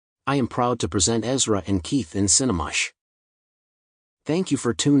I am proud to present Ezra and Keith in Cinemush. Thank you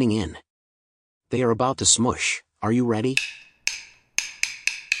for tuning in. They are about to smush. Are you ready?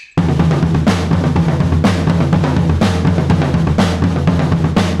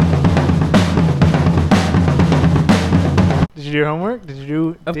 Did you do your homework?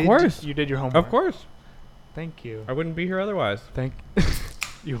 Of course. You did your homework. Of course. Thank you. I wouldn't be here otherwise.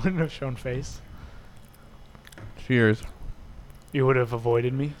 You wouldn't have shown face. Cheers. You would have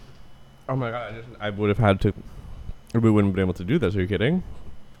avoided me. Oh my god, I would have had to. We wouldn't have been able to do this. Are you kidding?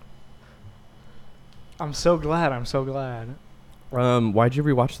 I'm so glad. Why'd you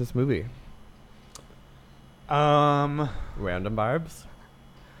rewatch this movie? Random Random vibes?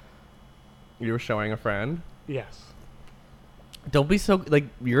 You were showing a friend? Yes. Don't be so,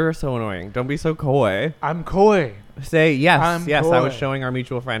 you're so annoying. Don't be so coy. I'm coy. Say, yes, I'm yes, coy. I was showing our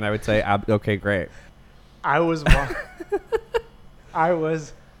mutual friend. I would say, okay, great.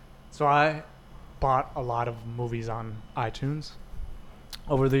 So I bought a lot of movies on iTunes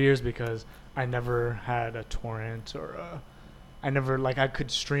over the years because I never had a torrent or I could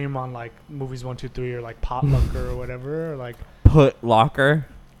stream on Movies 1, 2, 3 or Potluck or whatever. Put locker?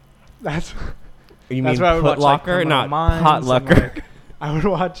 That's You that's mean what I would put watch, locker, not potlucker? I would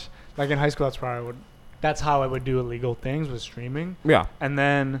watch in high school. That's how I would do illegal things with streaming. Yeah, And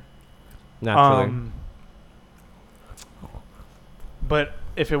then naturally. But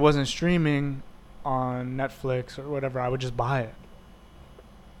if it wasn't streaming on Netflix or whatever, I would just buy it.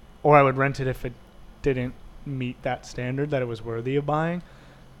 Or I would rent it if it didn't meet that standard that it was worthy of buying.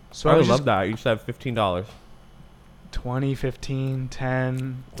 So I I would was love that. You should have $15. 20, 15,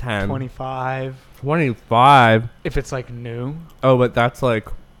 10, 10. 25. 25. If it's new. Oh, but that's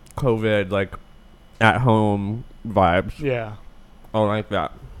COVID, at home vibes. Yeah. I don't like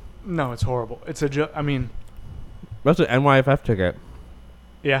that. No, it's horrible. It's a joke. I mean, That's an NYFF ticket.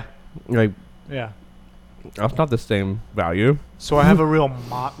 yeah. Yeah. That's not the same value. So I have a real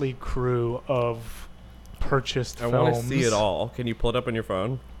motley crew of purchased I films. want to see it all. Can you pull it up on your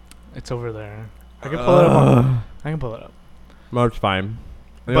phone? It's over there. I can pull it up. I can pull it up. No, it's fine.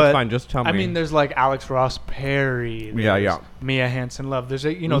 But, It's fine. Just tell me. I mean, there's Alex Ross Perry. Yeah. Mia Hansen-Love. There's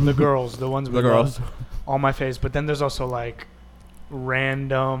the girls, the ones we The girls. love, all my faves. But then there's also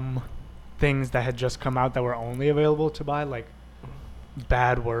random things that had just come out that were only available to buy,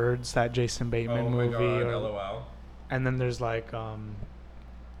 Bad Words, that Jason Bateman movie. LOL. And then there's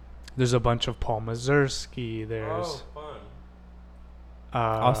there's a bunch of Paul Mazursky. There's fun.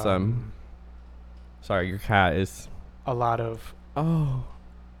 awesome. Sorry, your cat is. A lot of. Oh.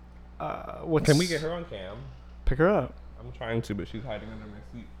 What's? Can we get her on cam? Pick her up. I'm trying to, but she's hiding under my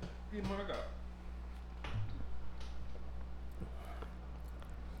seat. Hey, Margo.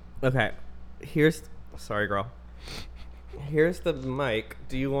 Okay, sorry, girl. Here's the mic.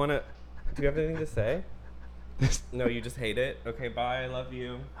 Do you have anything to say? No, you just hate it? Okay, bye. I love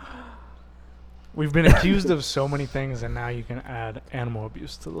you. We've been accused of so many things, and now you can add animal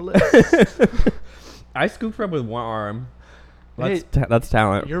abuse to the list. I scooped her up with one arm. Hey, That's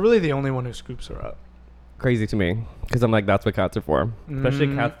talent. You're really the only one who scoops her up. Crazy to me, because I'm that's what cats are for.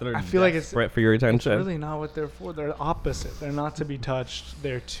 Especially cats that are I feel desperate for your attention. It's really not what they're for. They're opposite. They're not to be touched.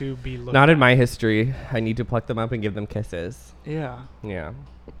 They're to be looked Not at. in my history. I need to pluck them up and give them kisses. Yeah. Yeah.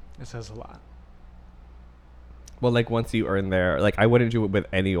 It says a lot. Well, once you earn I wouldn't do it with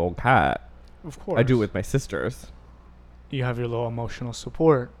any old cat. Of course. I do it with my sisters. You have your little emotional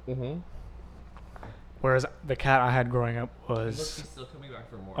support. Mm-hmm. Whereas the cat I had growing up was still coming back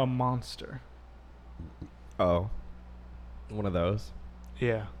for more. a monster. Oh. One of those.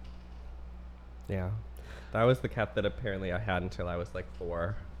 Yeah. Yeah. That was the cat that apparently I had until I was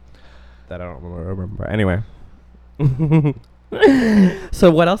 4. That I don't remember. Anyway. So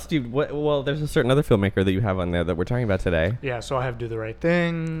what else well, there's a certain other filmmaker that you have on there that we're talking about today. Yeah, so I have Do the Right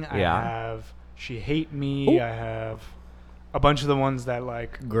Thing. Yeah. I have She Hate Me. Ooh. I have a bunch of the ones that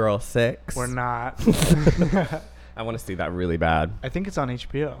Girl 6. were not. I want to see that really bad. I think it's on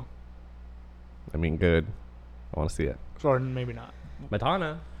HBO. I mean, good. I want to see it. Or maybe not.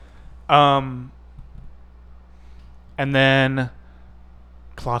 Madonna. And then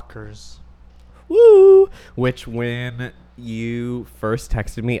Clockers. Woo! Which when you first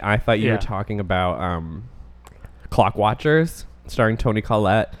texted me, I thought you were Yeah. talking about Clock Watchers, starring Toni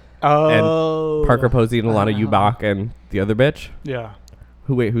Collette Oh. and Parker Posey and Alana Ubach and the other bitch. Yeah.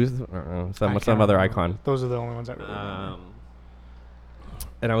 Who's some other icon. Those are the only ones I really remember.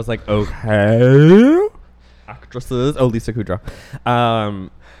 And I was like, okay. Actresses. Oh, Lisa Kudrow.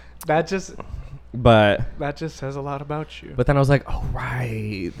 That just But That just says a lot about you. But then I was like, oh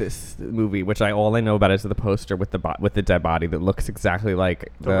right, this movie, which all I know about is the poster with the dead body that looks exactly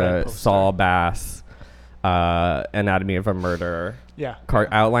like The red the poster. Saul Bass Anatomy of a Murder Yeah.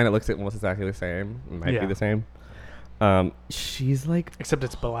 outline. It looks almost exactly the same. It might Yeah. be the same. She's like Except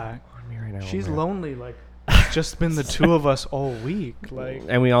it's black. on me right now. She's man. lonely. Like, it's just been the two of us all week. Like,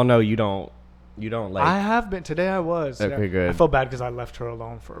 And we all know you don't like. I have been. Today I was. Okay, good. I felt bad because I left her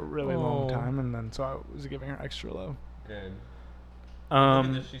alone for a really long Oh. time, and then so I was giving her extra love. Good.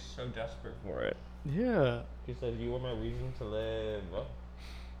 She's so desperate for it. Yeah. She said, "You are my reason to live.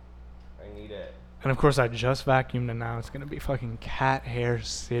 I need it." And of course, I just vacuumed, and now it's gonna be fucking cat hair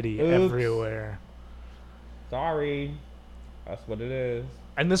city Oops. everywhere. Sorry, that's what it is.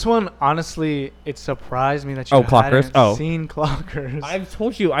 And this one, honestly, it surprised me that you Clockers? hadn't Oh. seen Clockers. I've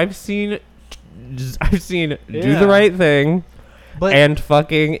told you, I've seen Do Yeah. the Right Thing, but and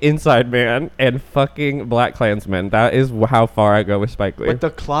fucking Inside Man, and fucking Black Klansman. That is how far I go with Spike Lee.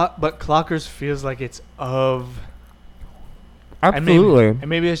 but Clockers feels like it's of. Absolutely. And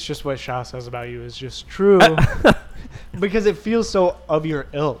maybe it's just what Shah says about you is just true, because it feels so of your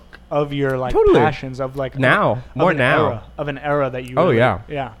ilk, of your like Totally. passions, of like Now. of More an now. era, of an era that you. Oh, really- yeah.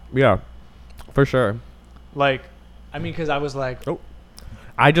 yeah. Yeah, for sure. Like, I mean, because I was like,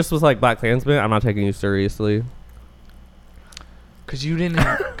 I just was like, Black Klansman, I'm not taking you seriously. because you didn't.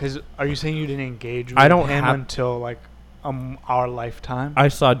 Because are you saying you didn't engage with I don't him have- until like our lifetime? I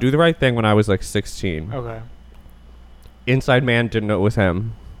saw Do the Right Thing when I was like 16. Okay. Inside Man, didn't know it was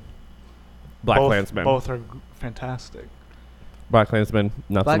him. Black Klansman. Both are fantastic. Black Klansman,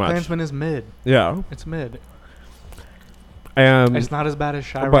 not Black so much. Klansman is mid. Yeah. It's mid. Um, It's not as bad as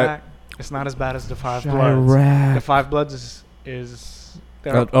Chirac. but- It's not as bad as the Five Bloods. Chirac. The Five Bloods is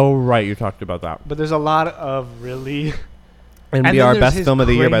there Oh, right, you talked about that. but there's a lot of really then NBR there's best his film of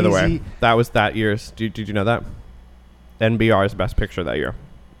the year, by the way. crazy- That was that year's. Did you know that? NBR's best picture that year.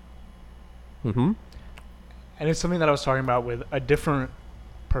 Mm-hmm. and it's something that I was talking about with a different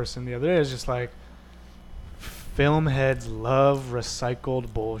person the other day. It's just like film heads love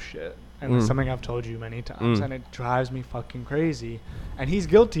recycled bullshit. And it's something I've told you many times, and it drives me fucking crazy. And he's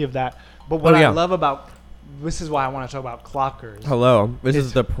guilty of that. But what I love about this is why I want to talk about Clockers. Hello. This It's-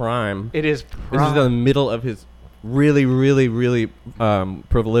 is the prime. It is This is the middle of his really, really, really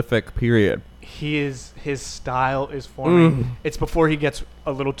prolific period. his style is forming. Mm. It's before he gets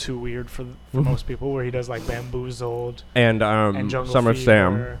a little too weird for most people, where he does like Bamboozled And Jungle Summer Fever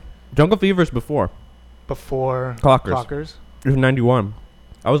Sam. Jungle Fever's before. before Clockers. It was 91.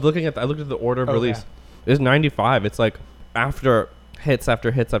 I looked at the order of Oh, release. yeah. It's 95. It's like after hits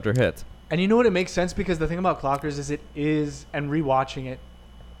after hits after hits. And you know what? It makes sense because the thing about Clockers is, and rewatching it,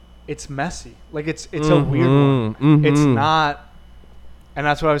 it's messy. Like it's a weird one. Mhm. It's not, and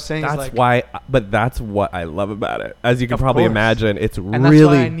that's what I was saying. That's is like, why, but that's what I love about it. As you can Of probably course. imagine, it's that's why I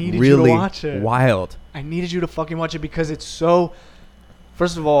really, needed you to really watch it. wild. I needed you to fucking watch it because it's so.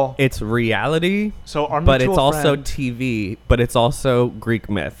 First of all, It's reality, so our but it's mutual also friend- TV, but it's also Greek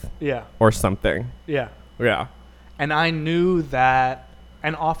myth yeah, or something. yeah. Yeah. And I knew that,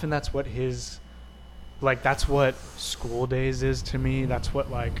 and often that's what that's what School Days is to me. That's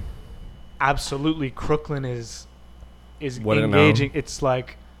what like, absolutely Crooklyn is What I know. engaging. It's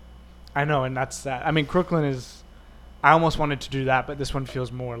like, I know, and that's that. I mean, Crooklyn is. I almost wanted to do that, but this one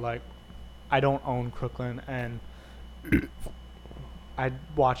feels more like, I don't own Crooklyn, and I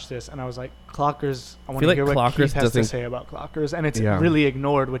watched this and I was like, Clockers. I want feel to like hear what Clockers Keith has to doesn't- say about Clockers, and it's Yeah. really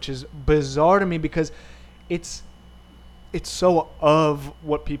ignored, which is bizarre to me because it's so of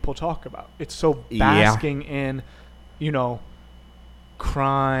what people talk about. It's so Yeah. basking in,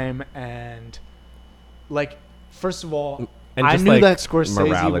 crime and like. First of all, And I just, knew like, that Scorsese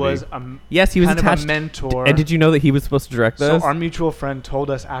morality. was Yes, he was kind attached. of a mentor. And did you know that he was supposed to direct So this? our mutual friend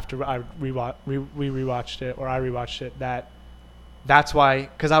told us after we rewatched it, or I rewatched it, that's why,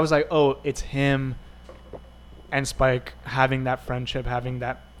 because I was like, oh, it's him and Spike having that friendship, having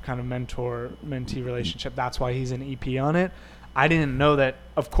that kind of mentor-mentee relationship. That's why he's an EP on it. I didn't know that.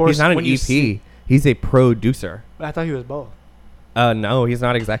 Of course, He's not an when you EP. see- He's a producer. I thought he was both. No, he's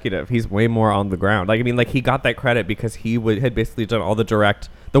not executive. He's way more on the ground. Like, I mean, like, he got that credit because he had basically done all the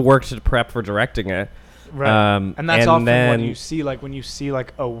work to prep for directing it. Right. And that's and often then when you see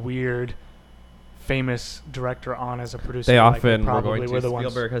like a weird, famous director on as a producer. they like, often were probably going were to. the ones.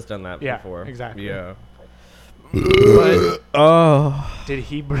 Spielberg has done that Yeah, before. exactly. Yeah. But Oh. did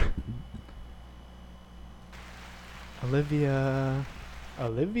he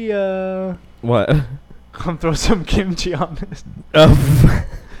Olivia. What? Come throw some kimchi on this.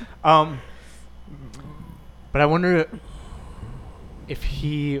 But I wonder if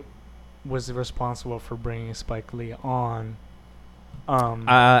he was responsible for bringing Spike Lee on.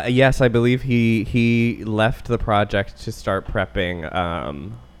 Yes, I believe he left the project to start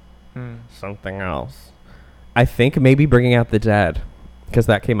prepping something else. I think maybe Bringing Out the Dead, because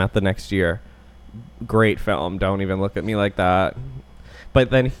that came out the next year. Great film. Don't even look at me like that. But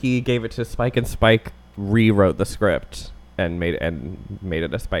then he gave it to Spike, and Spike rewrote the script and made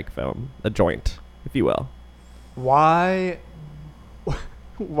it a Spike film, a joint, if you will. Why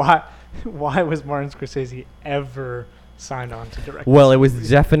was Martin Scorsese ever signed on to direct? Well, it was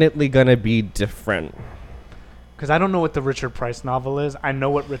definitely gonna be different. Because I don't know what the Richard Price novel is. I know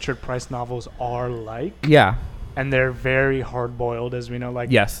what Richard Price novels are like. Yeah. And they're very hard-boiled, as we know.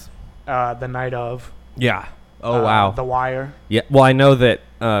 Like yes. The Night of. Yeah. Oh, wow. The Wire. Yeah. Well, I know that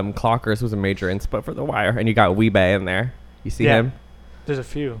Clockers was a major inspo for The Wire, and you got Weebay in there. You see him? There's a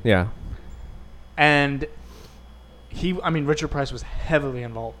few. Yeah. And Richard Price was heavily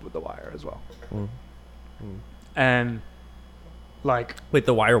involved with The Wire as well. And, like... Wait,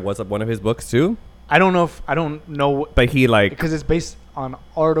 The Wire was one of his books, too? I don't know. But he, like... Because it's based on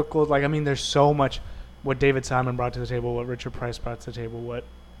articles. Like, there's so much... What David Simon brought to the table, what Richard Price brought to the table,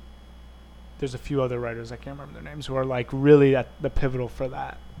 there's a few other writers, I can't remember their names, who are, like, really at the pivotal for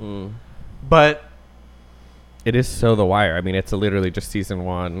that. But... It is so The Wire. It's literally just season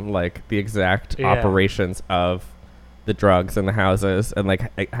 1, like, the exact operations of the drugs and the houses and,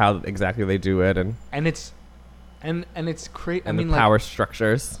 like, how exactly they do it. And it's crazy. And the power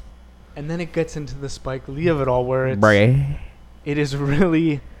structures. And then it gets into the Spike Lee of it all, where it is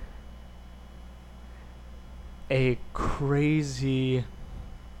really a crazy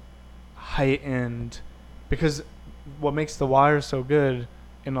heightened, because what makes The Wire so good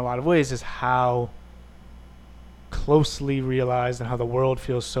in a lot of ways is how closely realized and how the world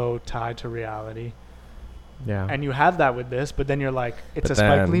feels so tied to reality. Yeah. And you have that with this, but then you're like, it's a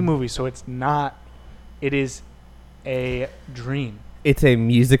Spike Lee movie, so it's not. It is a dream. It's a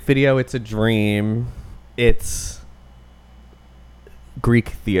music video. It's a dream. It's Greek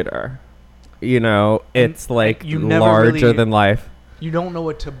theater. It's like larger than life. You don't know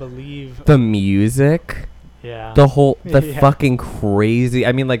what to believe. The music. Yeah. The fucking crazy.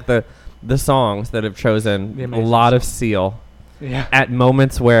 Like the songs that have chosen a lot of Seal. Yeah. At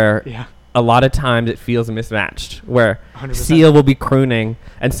moments where a lot of times it feels mismatched, where 100%. Seal will be crooning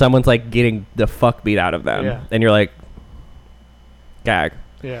and someone's like getting the fuck beat out of them. Yeah. And you're like, gag.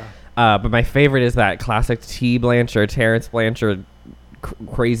 Yeah. But my favorite is that classic Terrence Blanchard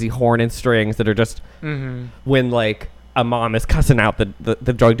crazy horn and strings that are just when like a mom is cussing out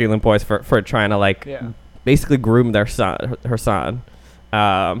the drug dealing boys for trying to like basically groom her son.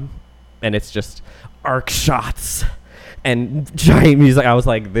 And it's just arc shots and giant music. I was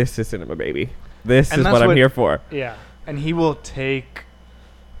like, this is cinema, baby. This is what I'm here for. Yeah. And he will take,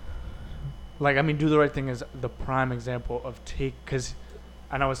 like, Do the Right Thing is the prime example of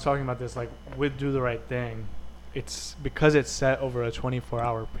and I was talking about this, like, with Do the Right Thing, it's because it's set over a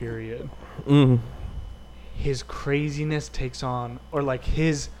 24-hour period. His craziness takes on, or like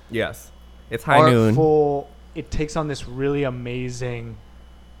his it's high noon. It takes on this really amazing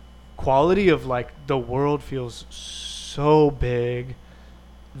quality of like the world feels so big,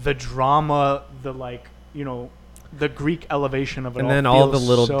 the drama, the like the Greek elevation of it, and then all the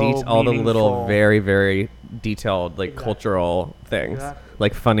little very very detailed like cultural things,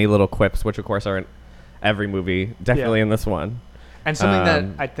 like funny little quips, which of course are in every movie, definitely in this one. And something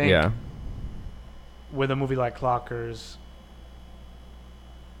that I think with a movie like Clockers,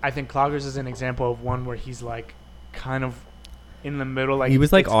 I think Clockers is an example of one where he's like kind of in the middle, like he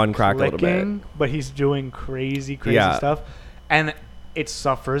was like on crack a little bit, but he's doing crazy stuff, and it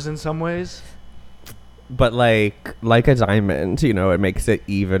suffers in some ways. But like a diamond, it makes it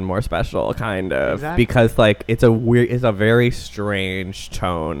even more special, kind of, because like it's a very strange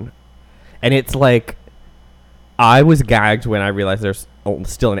tone, and it's like I was gagged when I realized there's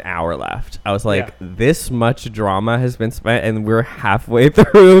still an hour left. I was like, this much drama has been spent, and we're halfway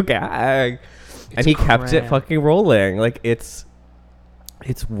through. Gag, and he kept it fucking rolling. Like it's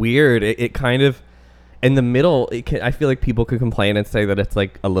weird. It kind of in the middle. I feel like people could complain and say that it's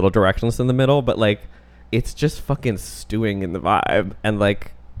like a little directionless in the middle, but like it's just fucking stewing in the vibe, and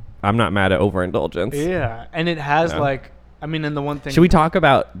like I'm not mad at overindulgence. Yeah, and it has like and the one thing. Should we talk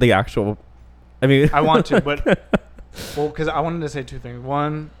about the actual? I want to, but because I wanted to say two things.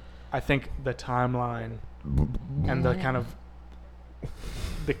 One, I think the timeline and the kind of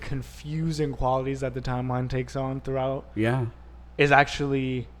the confusing qualities that the timeline takes on throughout. Yeah. Is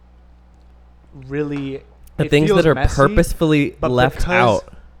actually really the things that are messy, purposefully left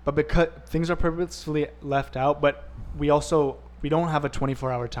out. But because things are purposefully left out, but we also we don't have a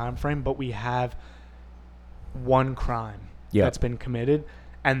 24-hour time frame, but we have one crime that's been committed,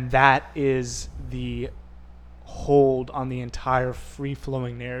 and that is the hold on the entire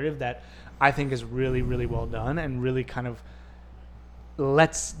free-flowing narrative that I think is really, really well done and really kind of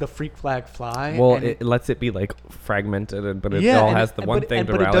lets the freak flag fly. Well, it lets it be like fragmented, but it all has the one thing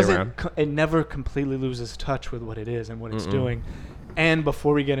to rally around. It never completely loses touch with what it is and what it's doing. And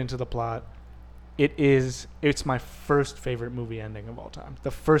before we get into the plot, it's my first favorite movie ending of all time.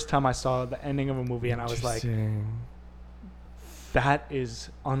 The first time I saw the ending of a movie, and I was like, that is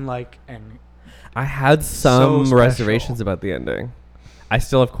unlike any. I had some reservations about the ending. I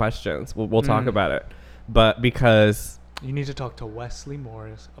still have questions. We'll talk about it. But because... You need to talk to Wesley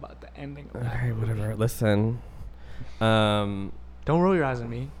Morris about the ending of that movie. Whatever. Listen. Don't roll your eyes at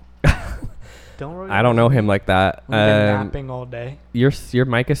me. I don't know him like that. We've been napping all day. Your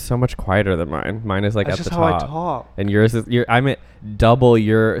mic is so much quieter than mine. Mine is like That's at the just top. how I talk. And yours is I'm at double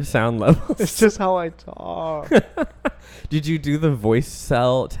your sound level. It's just how I talk. Did you do the voice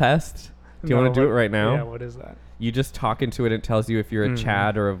cell test? Do you want to do it right now? Yeah, what is that? You just talk into it and it tells you if you're a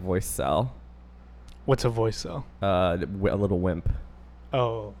Chad or a voice cell. What's a voice cell? A little wimp.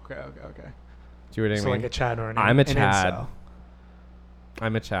 Oh, okay. Do you know what I mean? Like a Chad or an I'm a an Chad. incel.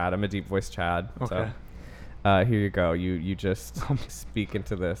 I'm a Chad. I'm a deep voice Chad. Okay. So, here you go. You just speak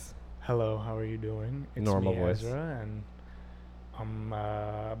into this. Hello, how are you doing? It's normal me, voice. Ezra, and I'm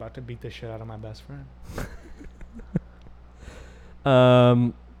about to beat the shit out of my best friend.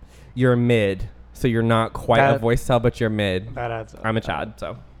 You're mid, so you're not quite a voice cell, but you're mid. That adds up. I'm a Chad,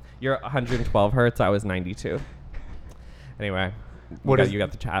 so you're 112 hertz. I was 92. Anyway, you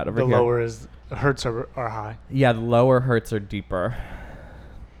got the Chad over here. The lower is hertz are high. Yeah, the lower hertz are deeper.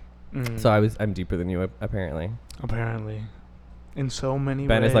 So I'm deeper than you apparently. Apparently, in so many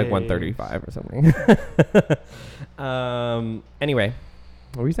Ben ways. is like 135 or something. Anyway,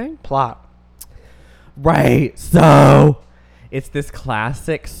 what were you saying? Plot. Right. So it's this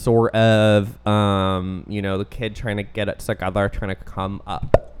classic sort of, the kid trying to get it together, trying to come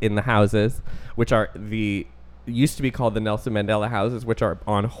up in the houses, which are used to be called the Nelson Mandela houses, which are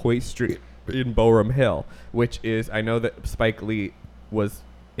on Hoyt Street in Boerum Hill, which is, I know that Spike Lee was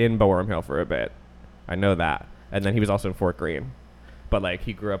in Boerum Hill for a bit. I know that. And then he was also in Fort Greene. But,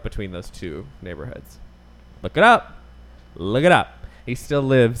 he grew up between those two neighborhoods. Look it up. He still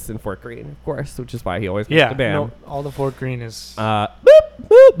lives in Fort Greene, of course, which is why he always goes to BAM. No, all the Fort Greene is... Boop,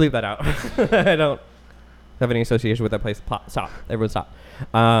 boop, leave that out. I don't have any association with that place. Stop. Everyone stop.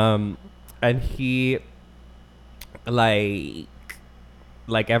 And he, like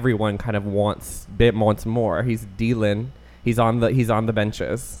everyone kind of wants more. He's dealing. He's on the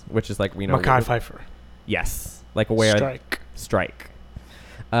benches, which is Mekhi Phifer. Yes. Where... Strike.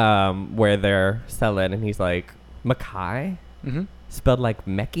 Where they're selling, and he's like, Mekhi? Mm-hmm. Spelled like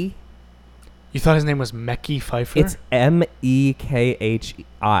Mekhi? You thought his name was Mekhi Phifer? It's Mekhi.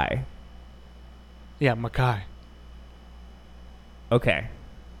 Yeah, Mekhi. Okay.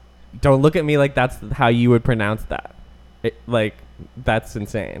 Don't look at me like that's how you would pronounce that. That's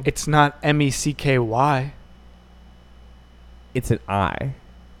insane. It's not Mekky. It's an I.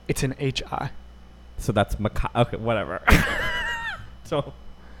 It's an HI. So that's Mekhi. Okay, whatever. So...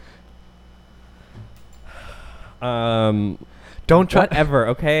 Don't try whatever,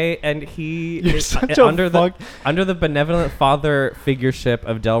 okay? And he is under the benevolent father figureship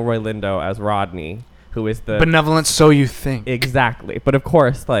of Delroy Lindo as Rodney, who is the benevolent, so you think. Exactly. But of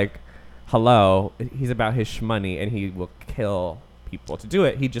course, hello, he's about his shmoney and he will kill people to do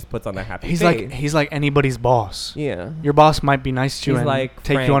it. He just puts on that happy face. He's like anybody's boss. Yeah. Your boss might be nice to you and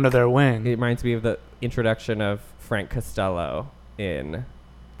take you under their wing. It reminds me of the introduction of Frank Costello in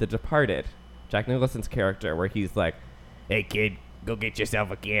The Departed. Jack Nicholson's character, where he's like, hey kid, go get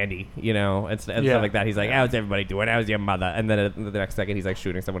yourself a candy, and stuff like that. He's like, how's everybody doing? How's your mother? And then the next second he's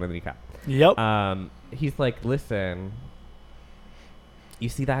shooting someone in the kneecap. Yep. He's like, listen, you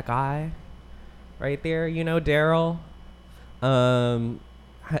see that guy right there, Daryl?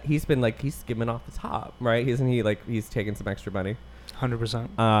 He's been he's skimming off the top, right? Isn't he he's taking some extra money?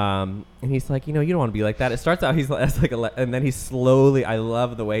 100%. And he's like, you don't want to be like that. It starts out and then he slowly, I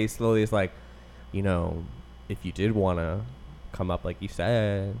love the way he slowly is like, if you did want to come up like you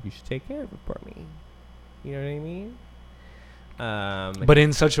said, you should take care of it for me. You know what I mean? But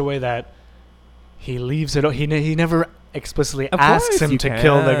in such a way that he leaves it. He never explicitly asks him to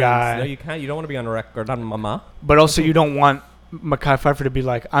kill the guy. No, you can't. You don't want to be on record on mama. But also, you don't want Mekhi Phifer to be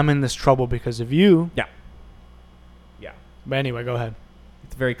like, I'm in this trouble because of you. Yeah. But anyway, go ahead.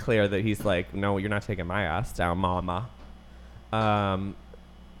 It's very clear that he's like, no, you're not taking my ass down, mama.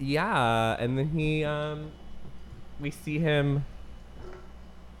 Yeah, and then he we see him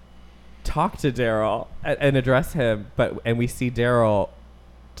talk to Daryl and address him, and we see Daryl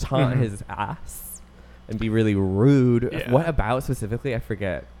taunt his ass and be really rude. Yeah. What about specifically? I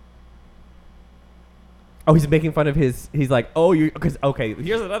forget. Oh, he's making fun of his. He's like, oh, you because okay.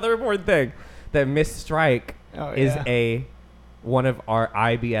 Here's another important thing: that Miss Strike is one of our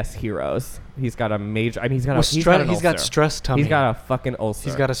IBS heroes. He's got a major. I mean, he's got he's got stress tummy. He's got a fucking ulcer.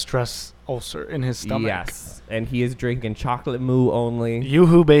 He's got a stress ulcer in his stomach. Yes, and he is drinking chocolate moo only.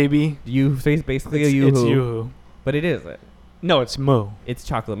 Yoo-hoo, baby. So he's basically a yoo-hoo. It's yoo-hoo. But it isn't. No, it's moo. It's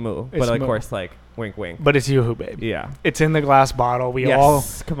chocolate moo. It's but of moo. course, like, wink, wink. But it's yoo-hoo, baby. Yeah. It's in the glass bottle. We had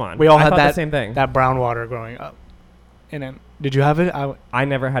that the same thing. That brown water growing up. And then, did you have it? I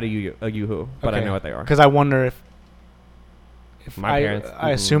never had a yoo-hoo, but I know what they are. Because I wonder if my parents. I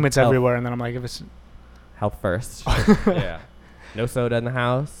assume it's everywhere, and then I'm like, if it's health first. Yeah. No soda in the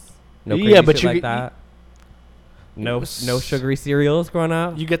house. No crazy shit like that. No sugary cereals growing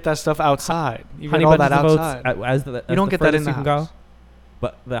up. You get that stuff outside. You honey get all that bunches outside. of oats, you don't get that in the house.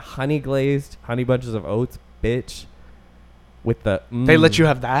 But the honey glazed honey bunches of oats, bitch. With the they let you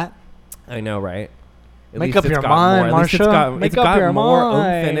have that. I know, right? Make up your mind, Marsha. Make up your more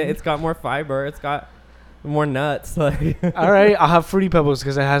mind. oomph in it. It's got more fiber. It's got more nuts. Like, all right, I'll have Fruity Pebbles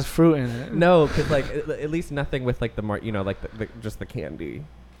because it has fruit in it. No, because like at least nothing with like the more, like the just the candy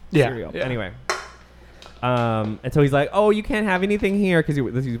cereal. Yeah. Anyway. And so he's like, oh, you can't have anything here because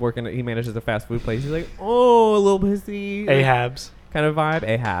he's working. He manages a fast food place. He's like, oh, a little pissy. Ahabs kind of vibe.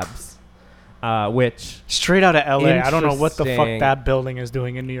 Ahabs, which straight out of LA. I don't know what the fuck that building is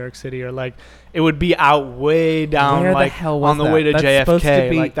doing in New York City, or like it would be out way down. Where like the hell was on the that? way to That's JFK. Supposed to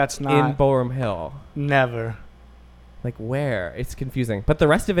be like that's not in Boerum Hill. Never. Like where? It's confusing. But the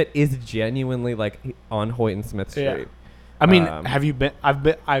rest of it is genuinely like on Hoyt Smith Street. Yeah. I mean, have you been?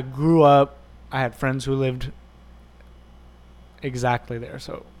 I grew up. I had friends who lived exactly there,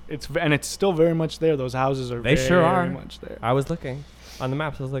 so it's still very much there. Those houses are very much there. I was looking on the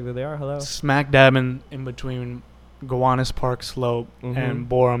maps. I was like, there they are. Hello. Smack dab in between Gowanus Park Slope and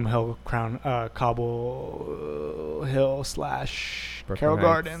Boerum Hill, Cobble Hill / Carroll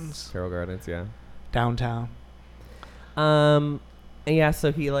Gardens. Carroll Gardens, yeah. Downtown. Yeah.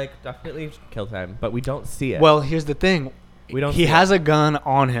 So he like definitely killed him, but we don't see it. Well, here's the thing. He has a gun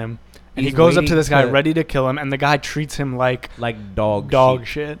on him. And he goes up to this guy ready to kill him, and the guy treats him like dog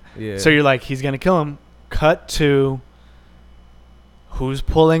shit. Yeah. So you're like, he's gonna kill him. Cut to who's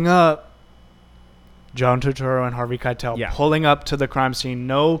pulling up? John Turturro and Harvey Keitel pulling up to the crime scene.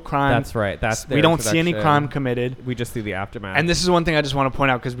 No crime. That's right. We don't see any crime committed. We just see the aftermath. And this is one thing I just want to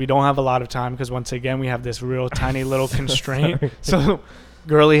point out because we don't have a lot of time. Because once again, we have this real tiny little constraint. So.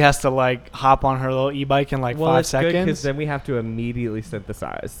 Girlie has to like hop on her little e-bike in like 5 seconds. Because then we have to immediately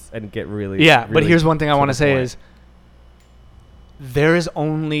synthesize and get really but here's one thing I want to say is there is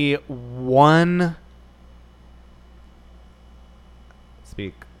only one.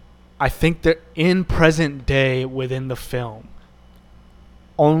 Speak. I think that in present day within the film,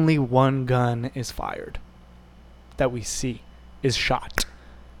 only one gun is fired that we see is shot.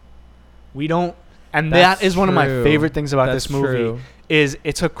 We don't, and that is one of my favorite things about this movie. Is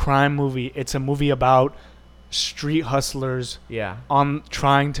it's a crime movie. It's a movie about street hustlers on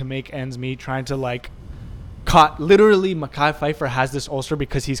trying to make ends meet, trying to like literally Mekhi Phifer has this ulcer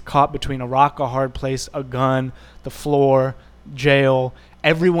because he's caught between a rock, a hard place, a gun, the floor, jail.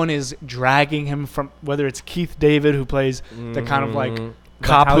 Everyone is dragging him from, whether it's Keith David who plays the kind of like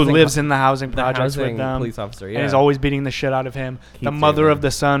cop who lives in the housing projects with them, police officer, and is always beating the shit out of him. Keith the mother David. Of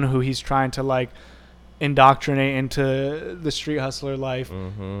the son who he's trying to like indoctrinate into the street hustler life,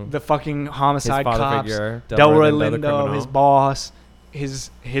 the fucking homicide cops, Delroy Lindo, his boss,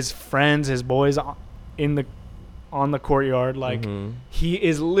 his friends, his boys on the courtyard. Like he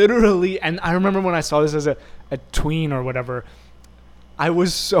is literally, and I remember when I saw this as a tween or whatever, I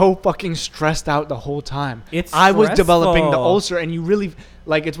was so fucking stressed out the whole time. I was developing the ulcer, and you really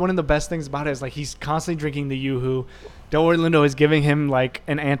like. It's one of the best things about it is like he's constantly drinking the Yoo-hoo. Delroy Lindo is giving him like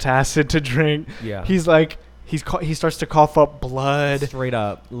an antacid to drink. Yeah, he's like he starts to cough up blood straight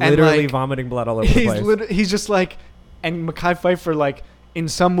up, literally vomiting blood all over the place. He's just like, and Mekhi Phifer like in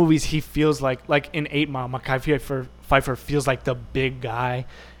some movies he feels like in 8 Mile, Mekhi Phifer feels like the big guy,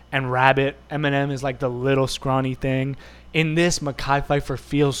 and Rabbit Eminem is like the little scrawny thing. In this, Mekhi Phifer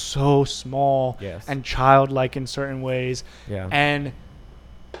feels so small and childlike in certain ways. Yeah. And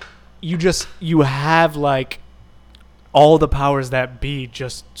you have like all the powers that be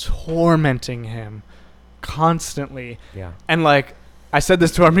just tormenting him constantly. Yeah. And like I said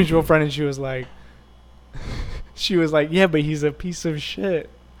this to our mutual friend and she was like, yeah, but he's a piece of shit.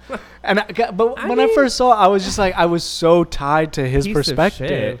 But when I first saw it, I was just like, I was so tied to his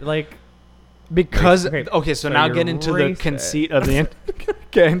perspective. Like, because so now get into the conceit of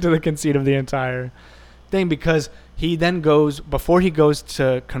the entire thing, because he then goes, before he goes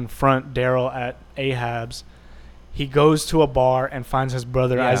to confront Daryl at Ahab's, he goes to a bar and finds his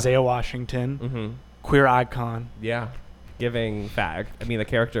brother Isaiah Washington, queer icon. Yeah, giving fag. I mean, the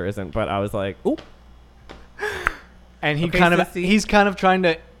character isn't, but I was like, ooh. And he's kind of trying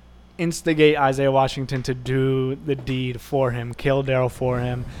to instigate Isaiah Washington to do the deed for him, kill Daryl for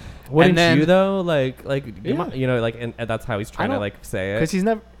him. Wouldn't you though? Like, you know, like, and that's how he's trying to like say it. Because he's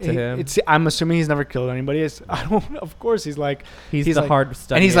never. Him. I'm assuming he's never killed anybody. Of course, he's like. He's the like, hard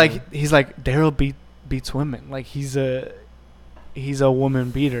studying. And he's like Daryl beats women. Like he's a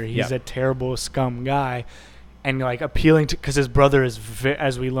woman beater. He's a terrible scum guy, and like appealing to, because his brother is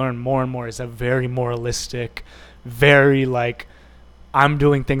as we learn more and more, is a very moralistic, very like, I'm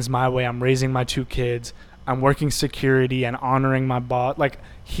doing things my way. I'm raising my 2 kids. I'm working security and honoring my boss. Like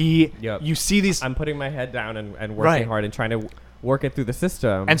you see these. I'm putting my head down and working hard and trying to work it through the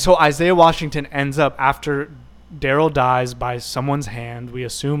system. And so Isaiah Washington ends up, after Daryl dies by someone's hand, we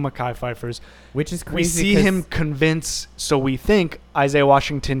assume Mekhi Phifer's, which is crazy. We see him convince, so we think, Isaiah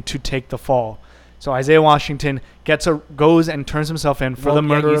Washington to take the fall. So Isaiah Washington goes and turns himself in for the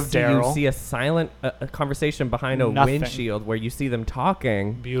murder of Daryl. You see a silent conversation behind a windshield where you see them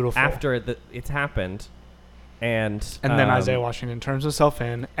talking. Beautiful. After it's happened. And then Isaiah Washington turns himself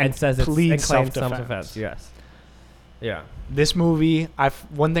in and says pleads self-defense. Yes. Yeah. This movie,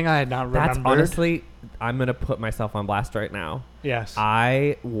 one thing I had not remembered. That's honestly, I'm going to put myself on blast right now. Yes.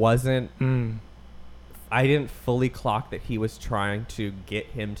 I didn't fully clock that he was trying to get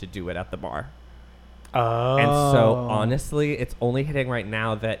him to do it at the bar. Oh. And so, honestly, it's only hitting right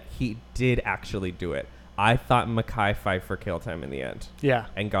now that he did actually do it. I thought Mekhi Phifer killed him in the end. Yeah.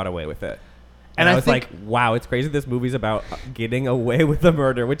 And got away with it. And I was like, wow, it's crazy this movie's about getting away with the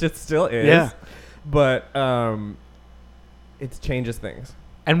murder, which it still is. Yeah. But it changes things.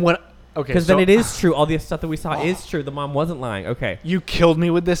 And what... Okay, because then it is true. All the stuff that we saw is true. The mom wasn't lying. Okay. You killed me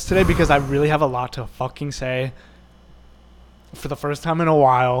with this today because I really have a lot to fucking say. For the first time in a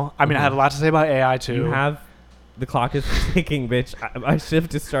while. I mean, I had a lot to say about AI too. You have... The clock is ticking, bitch. My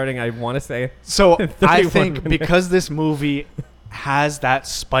shift is starting. I want to say... So, I think because this movie... has that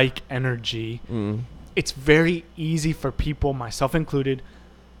spike energy, it's very easy for people, myself included,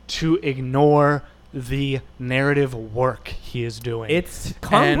 to ignore the narrative work he is doing. It's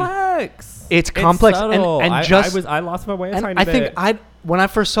complex. It's complex. Subtle. And I lost my way a tiny bit. I think when I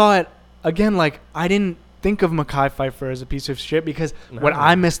first saw it, again, like, I didn't think of Mekhi Phifer as a piece of shit because what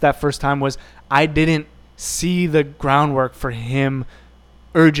I missed that first time was I didn't see the groundwork for him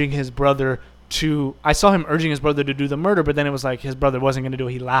urging his brother I saw him urging his brother to do the murder, but then it was like his brother wasn't going to do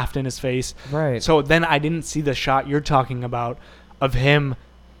it. He laughed in his face. Right. So then I didn't see the shot you're talking about of him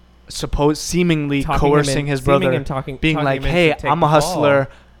seemingly coercing his brother, being like, hey, I'm a hustler.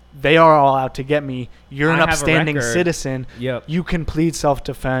 They are all out to get me. You're an upstanding citizen. Yep. You can plead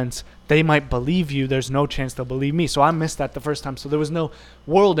self-defense. They might believe you. There's no chance they'll believe me. So I missed that the first time. So there was no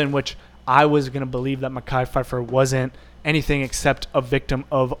world in which I was going to believe that Mekhi Phifer wasn't anything except a victim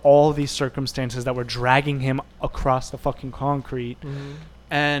of all these circumstances that were dragging him across the fucking concrete.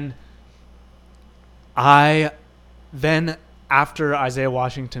 And then after Isaiah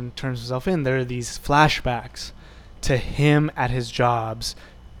Washington turns himself in, there are these flashbacks to him at his jobs,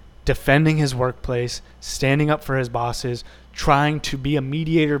 defending his workplace, standing up for his bosses, trying to be a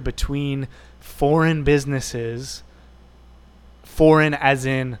mediator between foreign businesses, foreign as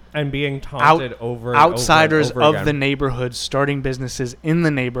in and being taunted outsiders over and over of the neighborhood, starting businesses in the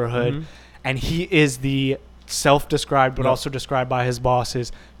neighborhood, and he is the self-described but also described by his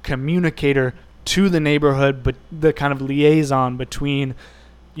bosses communicator to the neighborhood, but the kind of liaison between,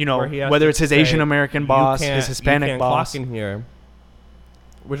 you know, whether it's his Asian American boss, his Hispanic boss. Clock in here.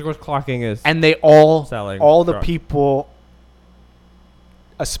 Which of course clocking is, and they all the drugs. People,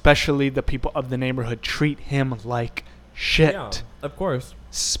 especially the people of the neighborhood, treat him like shit. Yeah, of course.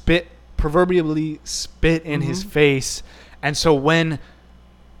 Proverbially spit in his face. And so when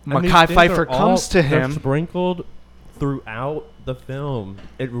Mekhi Phifer comes to him, sprinkled throughout the film,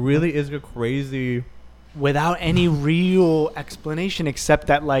 it really is a crazy, without any real explanation except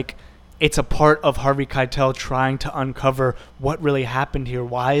that like it's a part of Harvey Keitel trying to uncover what really happened here.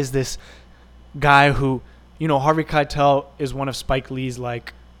 Why is this guy who, you know, Harvey Keitel is one of Spike Lee's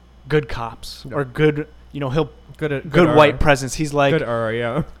like good cops or good, you know, he'll good white presence. He's like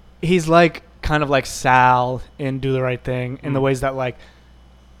yeah. He's like kind of like Sal in Do the Right Thing in the ways that like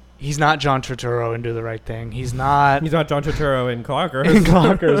he's not John Turturro in Do the Right Thing. He's not John Turturro in Clockers. in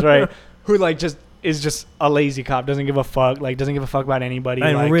Clockers, right? Who like is just a lazy cop, doesn't give a fuck, like doesn't give a fuck about anybody.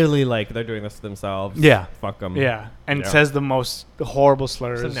 And like, really like they're doing this to themselves. Yeah. Fuck them. Yeah. And says the most horrible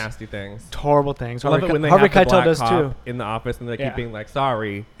slurs. Some nasty things. Horrible things. I love it when they Harvey have the Keitel black does cop too. in the office and they keep being like,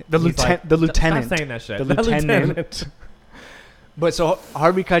 sorry. The Like, lieutenant. Stop saying that shit. The lieutenant. But so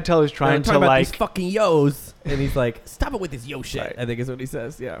Harvey Keitel is trying to about like these fucking yos, and he's like, "Stop it with this yo shit." Right. I think is what he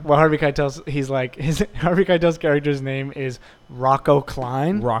says. Yeah. Well, Harvey Keitel's Harvey Keitel's character's name is Rocco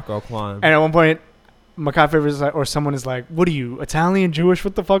Klein. Rocco Klein. And at one point, Mackay Favors is like, or someone is like, "What are you, Italian, Jewish?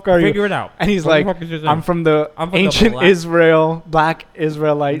 What the fuck are you?" Figure it out. And he's What like, the fuck is "I'm from the ancient black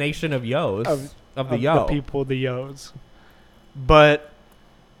Israelite nation of yos of the the people, the yos." But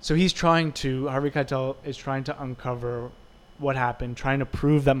so Harvey Keitel is trying to uncover what happened, trying to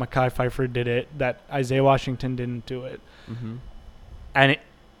prove that Mackay Pfeiffer did it, that Isaiah Washington didn't do it. Mm-hmm. And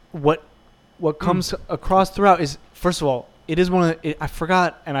what comes across throughout is, first of all, it is I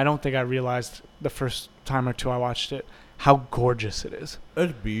forgot, and I don't think I realized the first time or two I watched it, how gorgeous it is.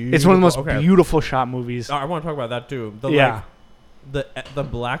 It's beautiful. It's one of the most beautiful shot movies. I want to talk about that too. Yeah. The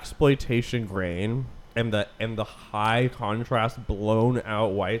black exploitation grain and the high contrast blown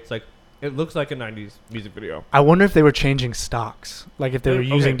out whites, like it looks like a 90s music video. I wonder if they were changing stocks, like if they were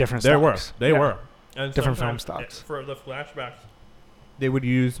using different stocks. They were. And different film stocks. For the flashbacks, they would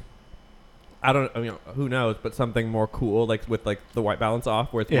use, who knows, but something more cool, like with like the white balance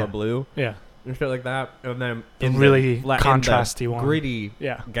off where it's more blue. Yeah. And shit like that. And then really contrasty one. Gritty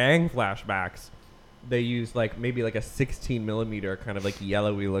gang flashbacks, they use like maybe like a 16 millimeter kind of like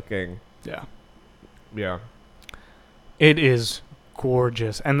yellowy looking. Yeah. Yeah. It is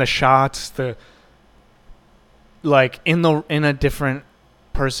gorgeous. And the shots, like in a different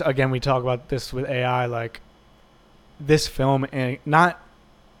person, again, we talk about this with AI, like this film, and not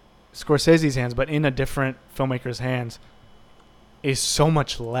Scorsese's hands, but in a different filmmaker's hands, is so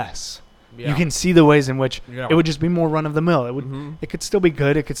much less. Yeah. You can see the ways in which it would just be more run of the mill. It would, it could still be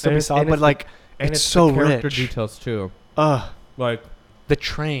good, it could still be solid, but like it's so the character rich. Details too. Like the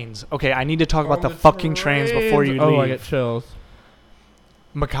trains. Okay, I need to talk about the fucking trains before you leave. Oh, I get chills.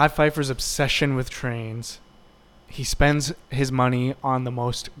 Mackay Pfeiffer's obsession with trains. He spends his money on the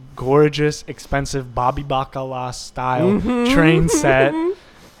most gorgeous, expensive Bobby Bacala style train set.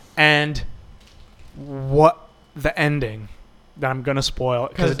 And what the ending that I'm going to spoil,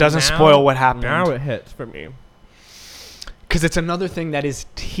 because it doesn't spoil what happened. Now it hits for me. Because it's another thing that is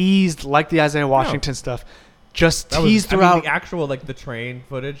teased, like the Isaiah Washington stuff, just teased throughout. The actual, like, the train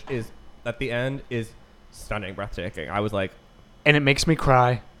footage is, at the end, is stunning, breathtaking. I was like... And it makes me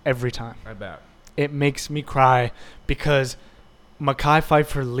cry every time. I bet. It makes me cry because Mackay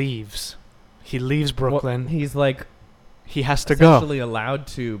Pfeiffer leaves. He leaves Brooklyn. Well, he's like... He has to go. Essentially allowed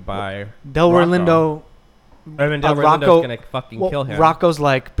to by Delroy Lindo. I mean, Delroy Lindo's going to fucking kill him. Rocco's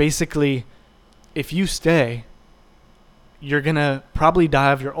like, basically, if you stay, you're going to probably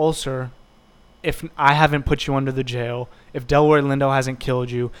die of your ulcer if I haven't put you under the jail, if Delroy Lindo hasn't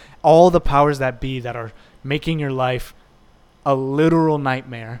killed you. All the powers that be that are making your life a literal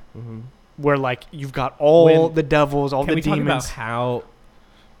nightmare, where like you've got all the devils, all the demons. Can we talk about how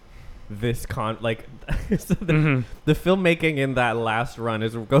this the filmmaking in that last run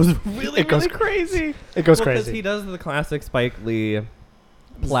goes really crazy. It goes crazy because he does the classic Spike Lee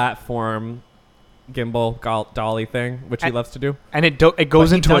platform gimbal dolly thing, which he loves to do, and it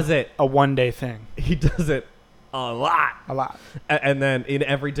goes into a one-day thing. He does it a lot, and then in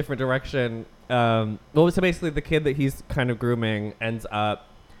every different direction. So basically the kid that he's kind of grooming ends up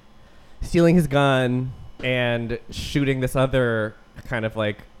stealing his gun and shooting this other kind of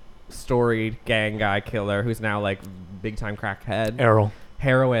like storied gang guy killer who's now like big time crackhead.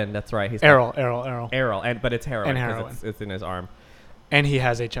 Heroin, that's right. He's Errol, but it's heroin. And heroin. It's in his arm. And he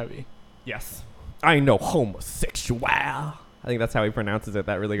has HIV. Yes. I know homosexual. I think that's how he pronounces it.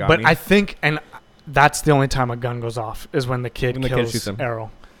 That really got me. But I think, and that's the only time a gun goes off is when the kid kills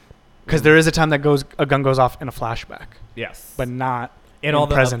Errol. Because there is a time that a gun goes off in a flashback. Yes. But not in all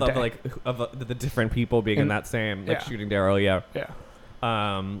the present day. Like the different people being in that same shooting Daryl. Yeah.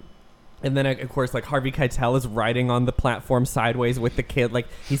 And then of course like Harvey Keitel is riding on the platform sideways with the kid, like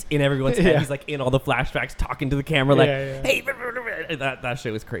he's in everyone's head. He's like in all the flashbacks talking to the camera like hey, that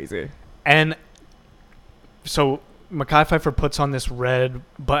shit was crazy. And so Mackay Pfeiffer puts on this red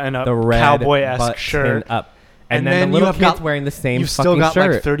button-up cowboy-esque shirt. And then the little kid's wearing the same fucking shirt. You've still got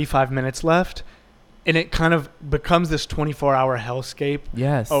like 35 minutes left. And it kind of becomes this 24-hour hellscape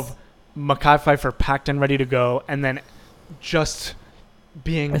of Mackay Pfeiffer packed and ready to go, and then just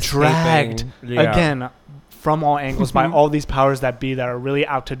being dragged again from all angles by all these powers that be that are really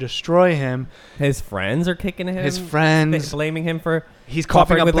out to destroy him. His friends are kicking him. His friends blaming him for he's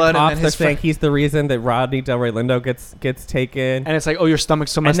coughing up blood, and then his saying he's the reason that Rodney Del Rey Lindo gets taken. And it's like, oh, your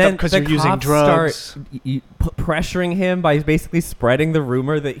stomach's so messed up because you're using drugs. Start pressuring him by basically spreading the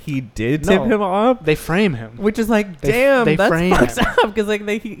rumor that he did tip him off. They frame him, which is like, damn, they that's frame fucked him. up because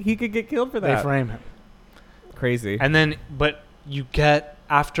like he could get killed for that. They frame him. Crazy. And then, but you get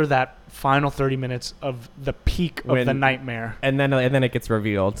after that final 30 minutes of the peak of the nightmare, and then it gets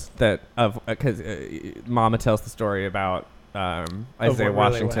revealed that because Mama tells the story about Isaiah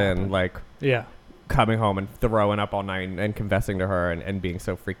Washington coming home and throwing up all night and confessing to her and being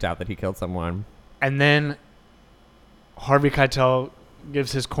so freaked out that he killed someone. And then Harvey Keitel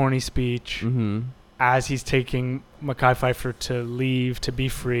gives his corny speech as he's taking Mekhi Phifer to leave to be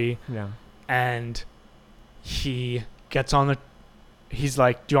free. Yeah. And he gets on he's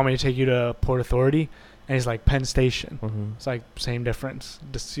like, do you want me to take you to Port Authority? And he's like, Penn Station. It's like, same difference.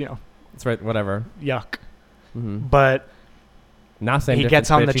 Just, it's right, whatever. Yuck. But not same he difference,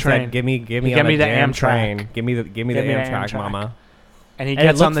 gets on the he train. Said, give me the Amtrak train. Give me the Amtrak, mama. And he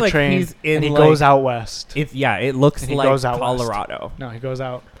gets on the train and he goes out west. It looks like Colorado. West. No, he goes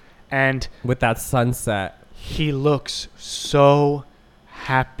out. And with that sunset. He looks so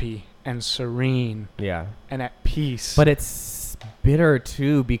happy and serene. Yeah. And at peace. But it's bitter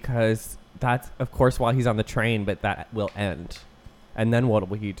too because that's, of course, while he's on the train, but that will end. And then what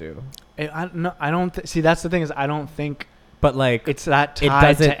will he do? I don't see, that's the thing is I don't think. But like it's that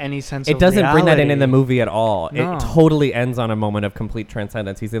tied to any sense of reality. It doesn't reality. bring that in the movie at all. No. It totally ends on a moment of complete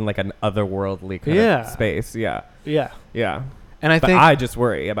transcendence. He's in like an otherworldly kind of space. Yeah. Yeah. Yeah. And but I just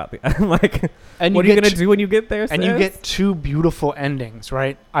worry about the like. And what are you gonna do when you get there? And you get two beautiful endings,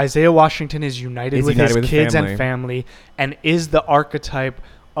 right? Isaiah Washington is united with his kids and family, and is the archetype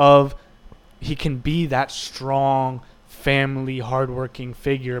of he can be that strong family, hardworking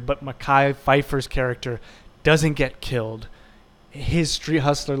figure. But Mekhi Phifer's character doesn't get killed. His street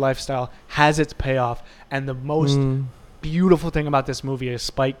hustler lifestyle has its payoff, and the most beautiful thing about this movie is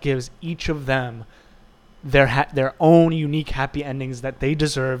Spike gives each of them their own unique happy endings that they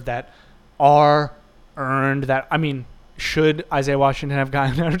deserve, that are earned. That, I mean, should Isaiah Washington have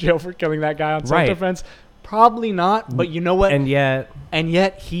gotten out of jail for killing that guy on self-defense? Probably not. But you know what? And yet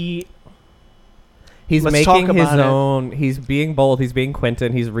he's making his own. He's being bold. He's being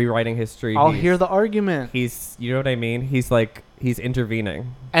Quentin. He's rewriting history. I'll hear the argument. He's, you know what I mean? He's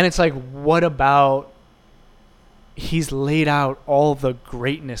intervening. And it's like, what about? He's laid out all the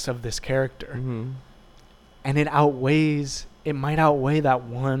greatness of this character, and it might outweigh that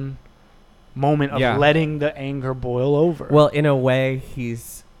one moment of letting the anger boil over. Well, in a way,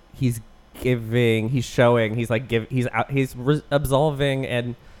 he's absolving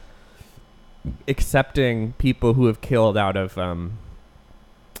and accepting people who have killed out of a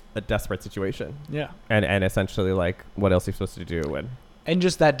desperate situation. Yeah. And essentially, like, what else are you supposed to do? And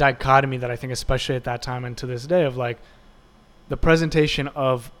just that dichotomy that I think, especially at that time and to this day, of like the presentation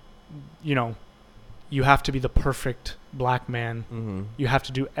of, you have to be the perfect black man. You have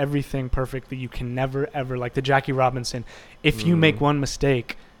to do everything perfectly. You can never, ever, like the Jackie Robinson, if you make one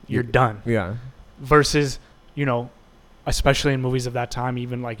mistake, you're done. Yeah. Versus, especially in movies of that time,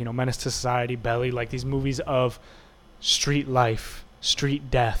 even like, Menace to Society, Belly, like these movies of street life, street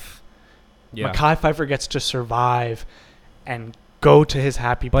death. Yeah. Mekhi Phifer gets to survive and go to his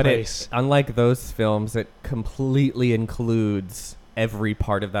happy place. Unlike those films, it completely includes every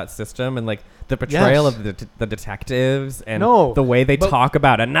part of that system, and like the portrayal of the detectives and the way they talk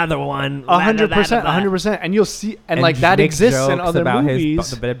about another one. 100%. And you'll see, and like that exists in other movies.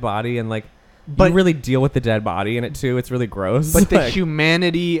 The dead body, and like, but you really deal with the dead body in it too. It's really gross. But the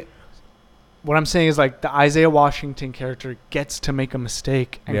humanity, what I'm saying is like the Isaiah Washington character gets to make a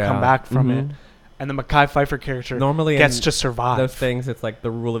mistake and come back from it. And the Mekhi Phifer character normally gets to survive. Those things, it's like the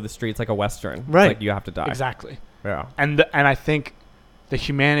rule of the streets, like a Western. Right. It's like you have to die. Exactly. Yeah. And I think the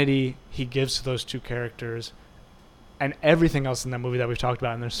humanity he gives to those two characters and everything else in that movie that we've talked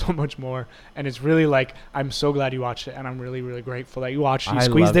about, and there's so much more. And it's really like, I'm so glad you watched it, and I'm really, really grateful that you watched it. You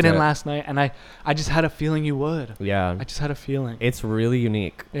squeezed it in last night, and I just had a feeling you would. Yeah. I just had a feeling. It's really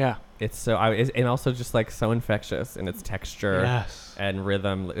unique. Yeah. It's so, and also just like so infectious in its texture and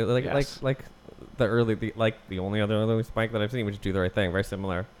rhythm. Like the only other early Spike that I've seen, which Do the Right Thing, very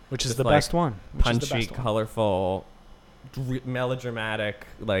similar. Which is the best one. Punchy, colorful, melodramatic,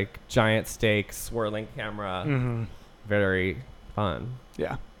 like giant stakes, swirling camera. Very fun.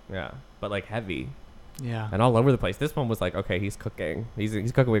 Yeah. Yeah. But like heavy. Yeah. And all over the place. This one was like, okay, he's cooking.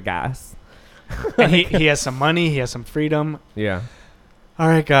 He's cooking with gas. And he has some money. He has some freedom. Yeah. All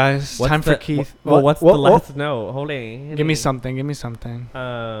right, guys. Time for Keith. What's the last note? Hold on. Give me something.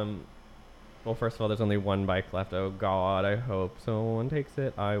 Well, first of all, there's only one bike left. Oh, God. I hope someone takes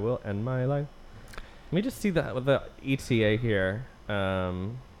it. I will end my life. Let me just see the ETA here.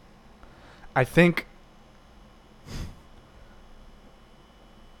 I think...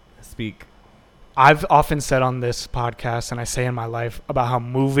 Speak. I've often said on this podcast, and I say in my life, about how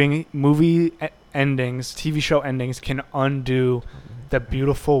movie endings, TV show endings, can undo the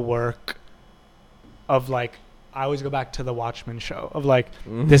beautiful work of, like, I always go back to the Watchmen show, of, like,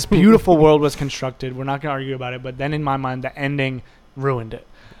 this beautiful world was constructed. We're not going to argue about it, but then in my mind, the ending ruined it.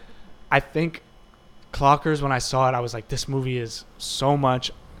 I think Clockers, when I saw it, I was like, this movie is so much.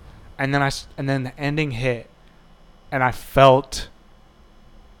 And then the ending hit, and I felt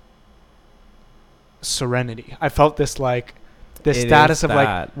serenity. I felt this, like, this status of that.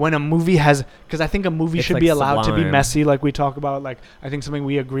 Like, when a movie has, because I think a movie should, like, be allowed to be messy, like we talk about. Like, I think something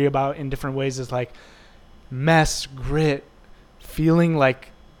we agree about in different ways is, like, mess, grit, feeling like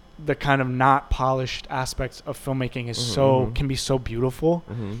the kind of not polished aspects of filmmaking is can be so beautiful.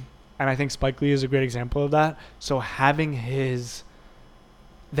 And I think Spike Lee is a great example of that. So having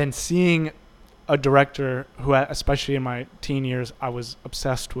then seeing a director who, especially in my teen years, I was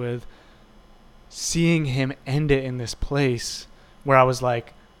obsessed with, seeing him end it in this place where I was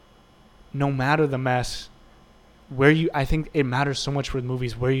like, no matter the mess, I think it matters so much with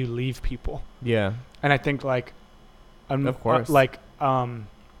movies where you leave people. Yeah. And I think, like, of course, because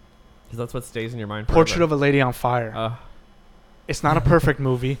that's what stays in your mind forever. Portrait of a Lady on Fire. It's not a perfect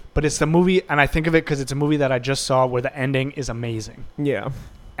movie, but it's the movie, and I think of it because it's a movie that I just saw where the ending is amazing. Yeah.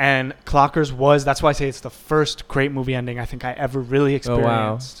 And Clockers that's why I say it's the first great movie ending I think I ever really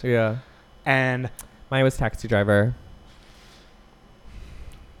experienced. Oh, wow. Yeah. And mine was Taxi Driver.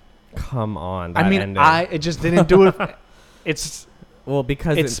 Come on. I mean, ending. It just didn't do it. It's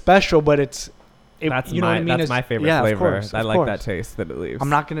because it's special, but that's my favorite flavor. Of course. That taste that it leaves. I'm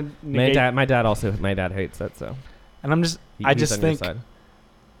not gonna negate. My dad hates it, so. And I just think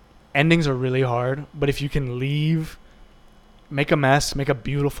endings are really hard, but if you can make a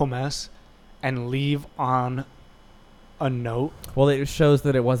beautiful mess, and leave on a note. Well, it shows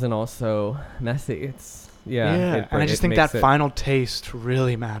that it wasn't also messy. And I just think that final taste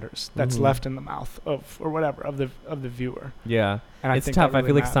really matters. That's left in the mouth of the viewer. Yeah, and it's tough. Really I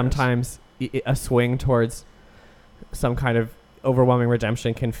feel like sometimes a swing towards some kind of overwhelming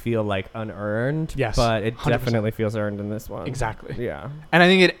redemption can feel like unearned. Yes, but it 100%. Definitely feels earned in this one. Exactly. Yeah, and I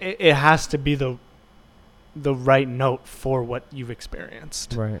think it has to be the right note for what you've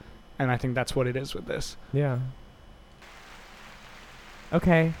experienced. Right. And I think that's what it is with this. Yeah.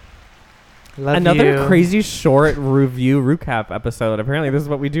 Okay. Another crazy short recap episode. Apparently this is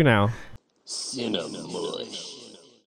what we do now. Cinnamon.